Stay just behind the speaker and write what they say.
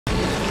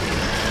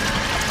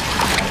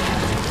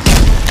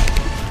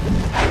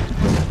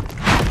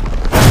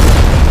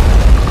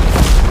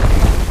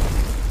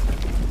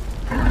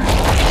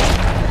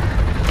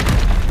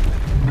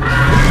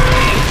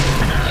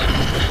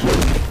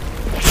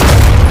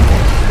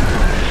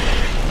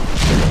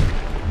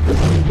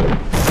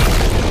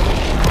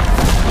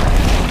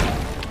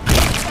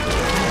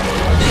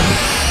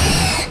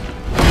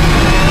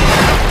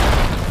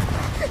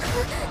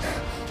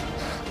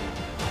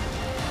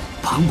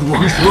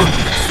蛇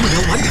虽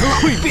然完成了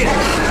蜕变，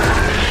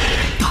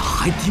但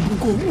还敌不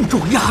过物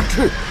种压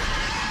制，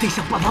得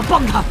想办法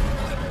帮它。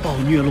暴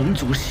虐龙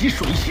族习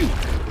水性，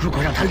如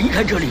果让它离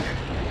开这里，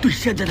对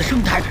现在的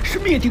生态是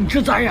灭顶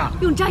之灾呀！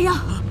用炸药，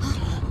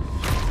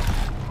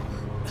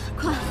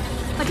快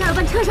把炸药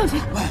搬车上去！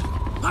喂，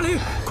阿离，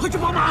快去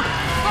帮忙！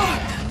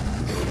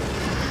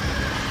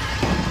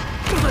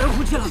又到遥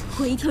控器了，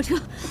滚一跳车，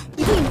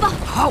一定引爆！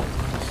好。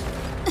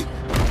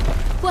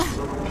喂，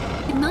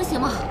你们能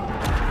行吗？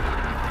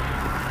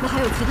我还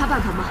有其他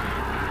办法吗？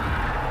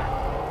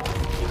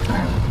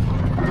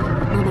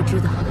妈妈知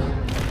道，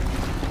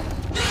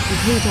你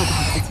可以照顾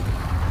好自己。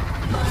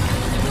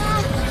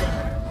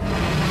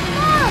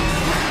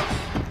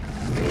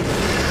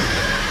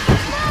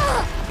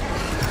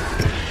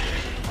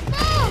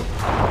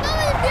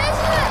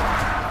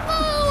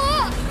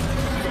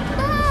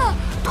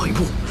腿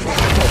部，暴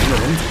虐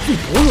龙族最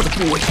薄弱的部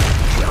位，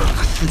只要让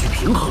它失去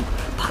平衡，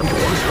盘古王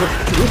蛇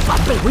就有反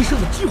败为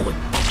胜的机会。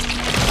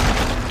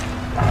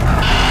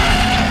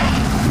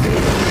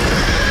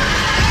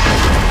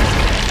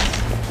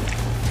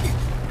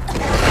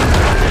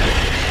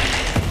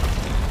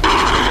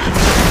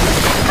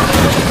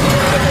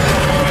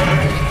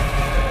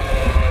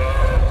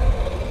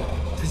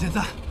趁现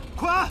在，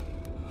快！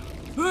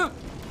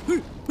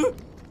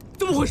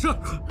怎么回事？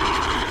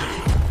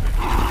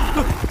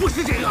不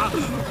是这个，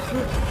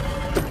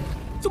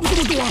怎么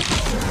这么多？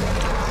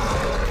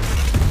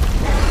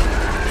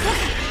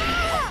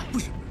不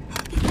是，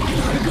哪一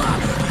个？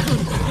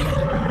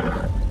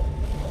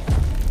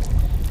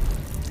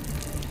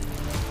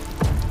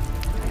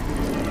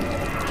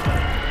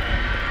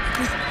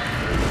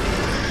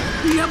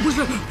也不是。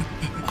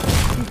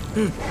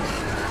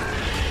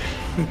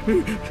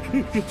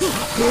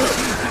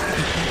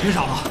别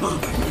找了，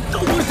都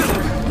不是。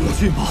我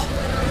去吧。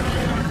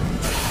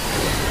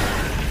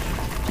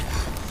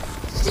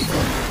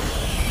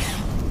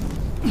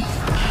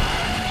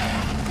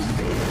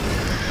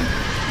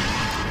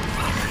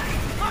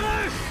阿雷，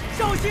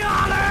小心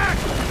阿雷！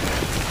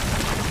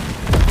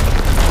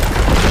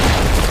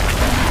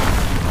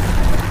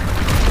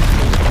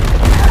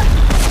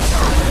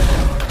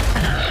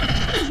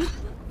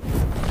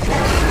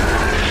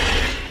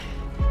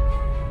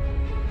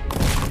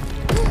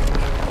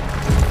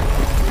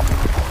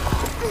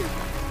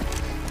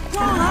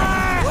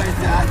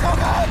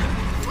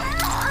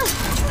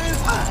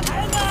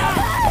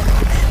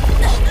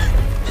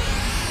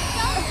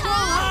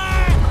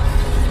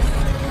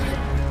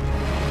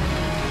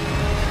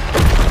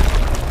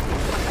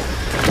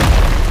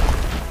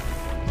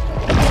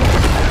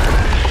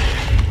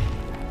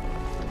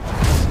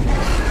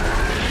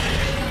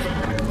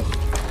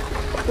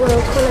我又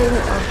拖累你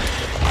了，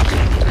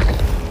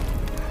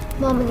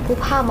妈妈，你不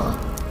怕吗？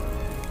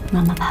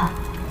妈妈怕，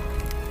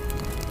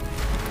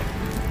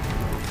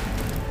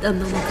但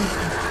妈妈更害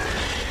怕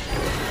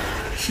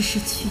是失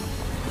去你。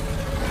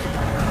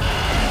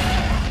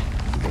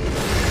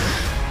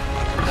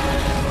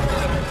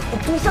我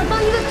不想当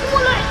你的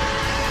拖累。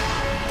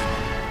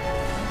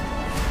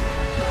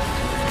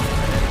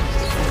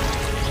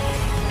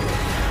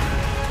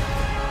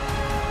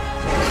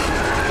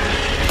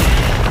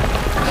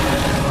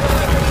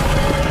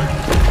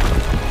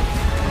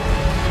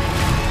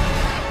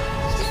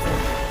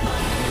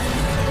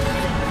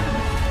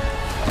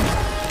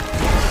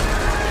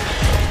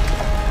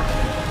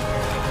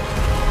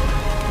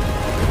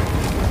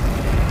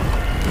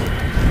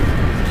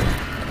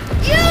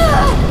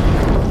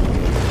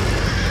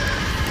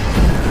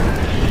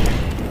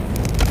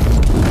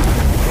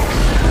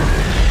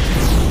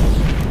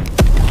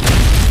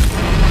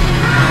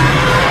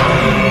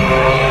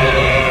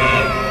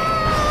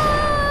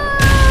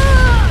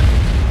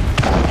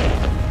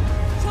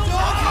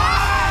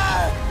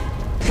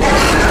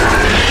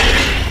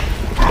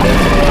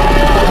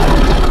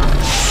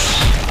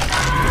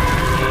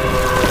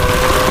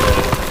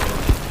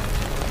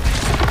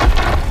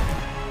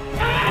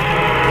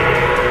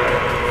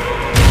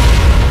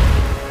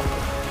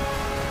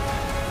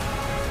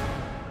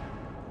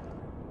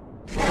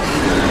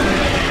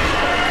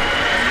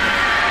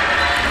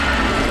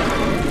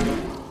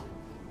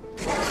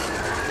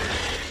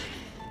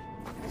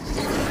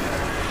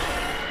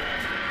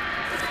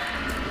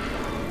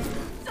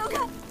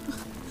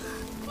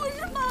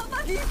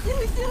你醒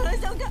醒了，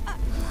小凯！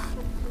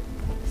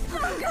小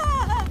凯！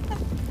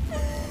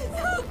小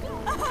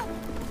凯！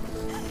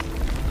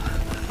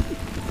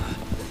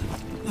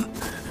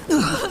妈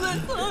妈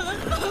错了，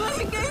妈妈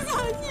应该相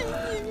信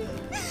你。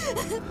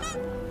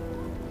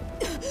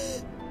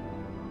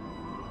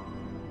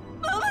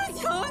妈妈求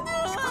你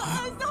了，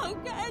小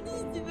凯，你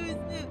醒醒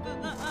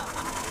啊！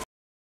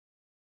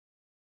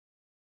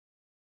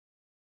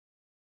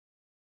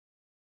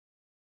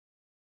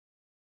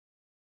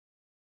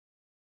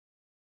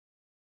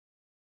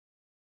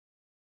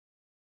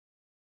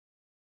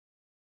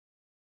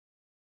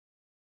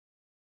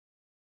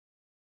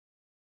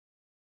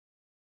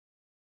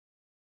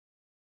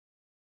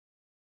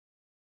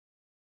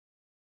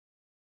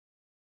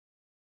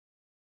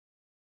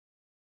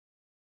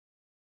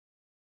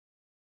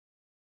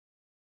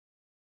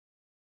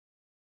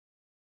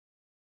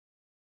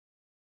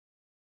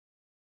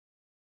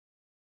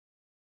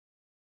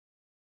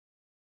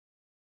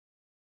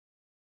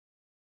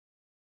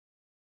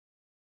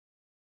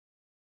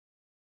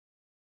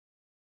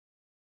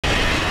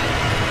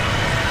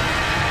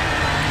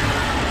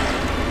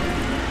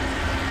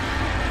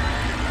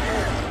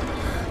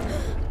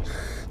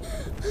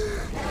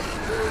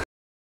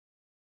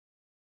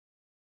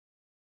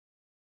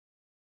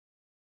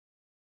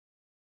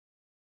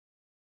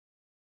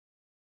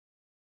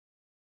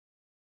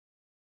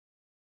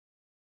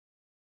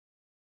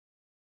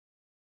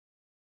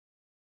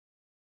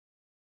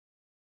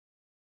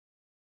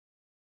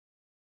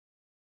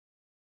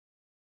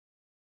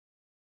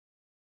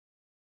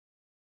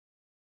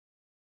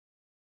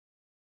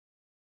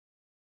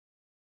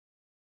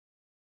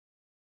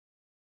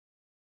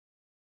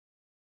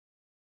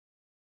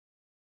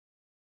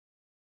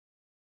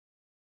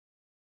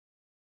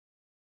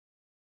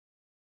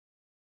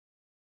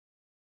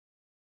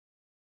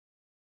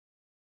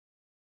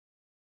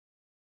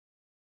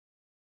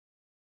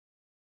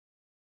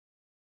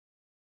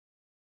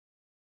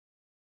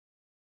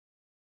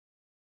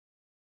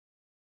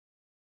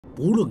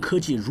无论科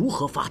技如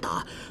何发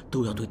达，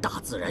都要对大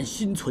自然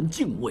心存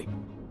敬畏。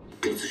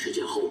这次事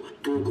件后，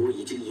多国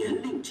已经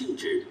严令禁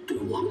止对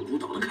王谷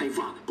岛的开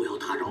发，不要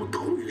打扰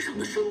岛屿上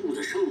的生物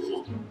的生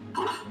活。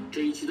好了，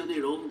这一期的内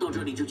容到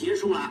这里就结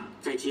束了。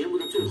在节目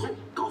的最后，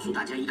告诉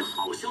大家一个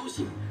好消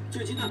息。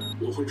最近呢，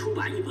我会出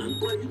版一本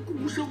关于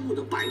古生物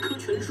的百科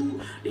全书，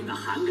里面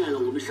涵盖了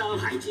我们山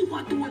海计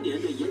划多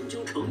年的研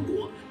究成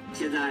果。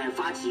现在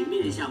发起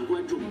面向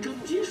观众征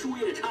集书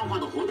页插画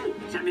的活动，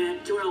下面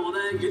就让我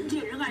们人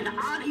见人爱的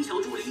阿雷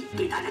小助理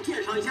给大家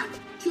介绍一下。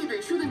这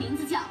本书的名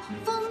字叫《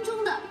风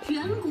中的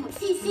远古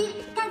气息》，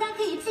大家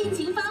可以尽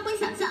情发挥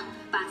想象，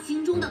把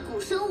心中的古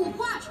生物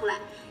画出来。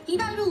一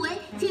旦入围，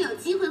就有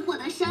机会获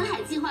得山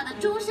海计划的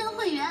终身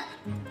会员。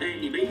哎，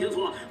你没听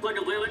错，观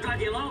众朋友们抓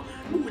紧喽！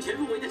目前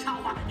入围的插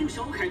画有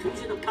小凯同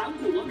学的盘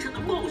古王蛇的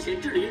冒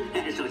险之旅，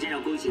首先要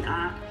恭喜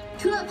他。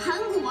除了盘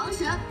古王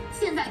蛇，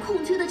现在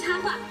空缺的插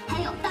画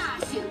还有大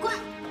雪怪。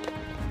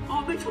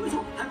哦，没错，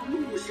还有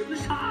陆行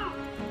鲨、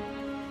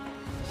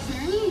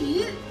人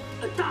鱼、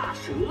大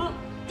蛇、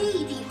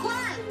地底怪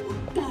物、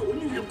暴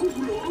虐古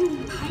龙，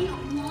还有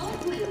魔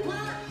鬼蛙。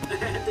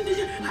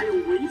对，还有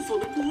猥琐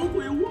的魔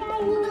鬼蛙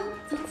活动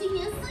从今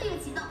年4月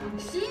启动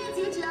，10月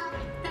截止哦。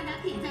大家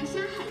可以在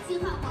山海计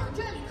划网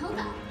站里投稿，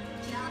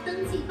只要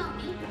登记报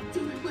名，就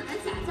会获得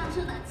贾教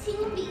授的亲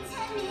笔签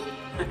名。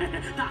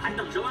那还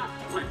等什么？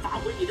快发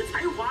挥你的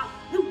才华，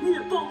踊跃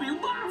报名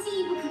吧！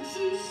机不可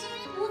失，失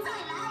不再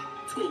来。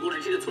错过了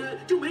这个村，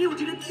就没有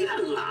这个店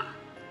了。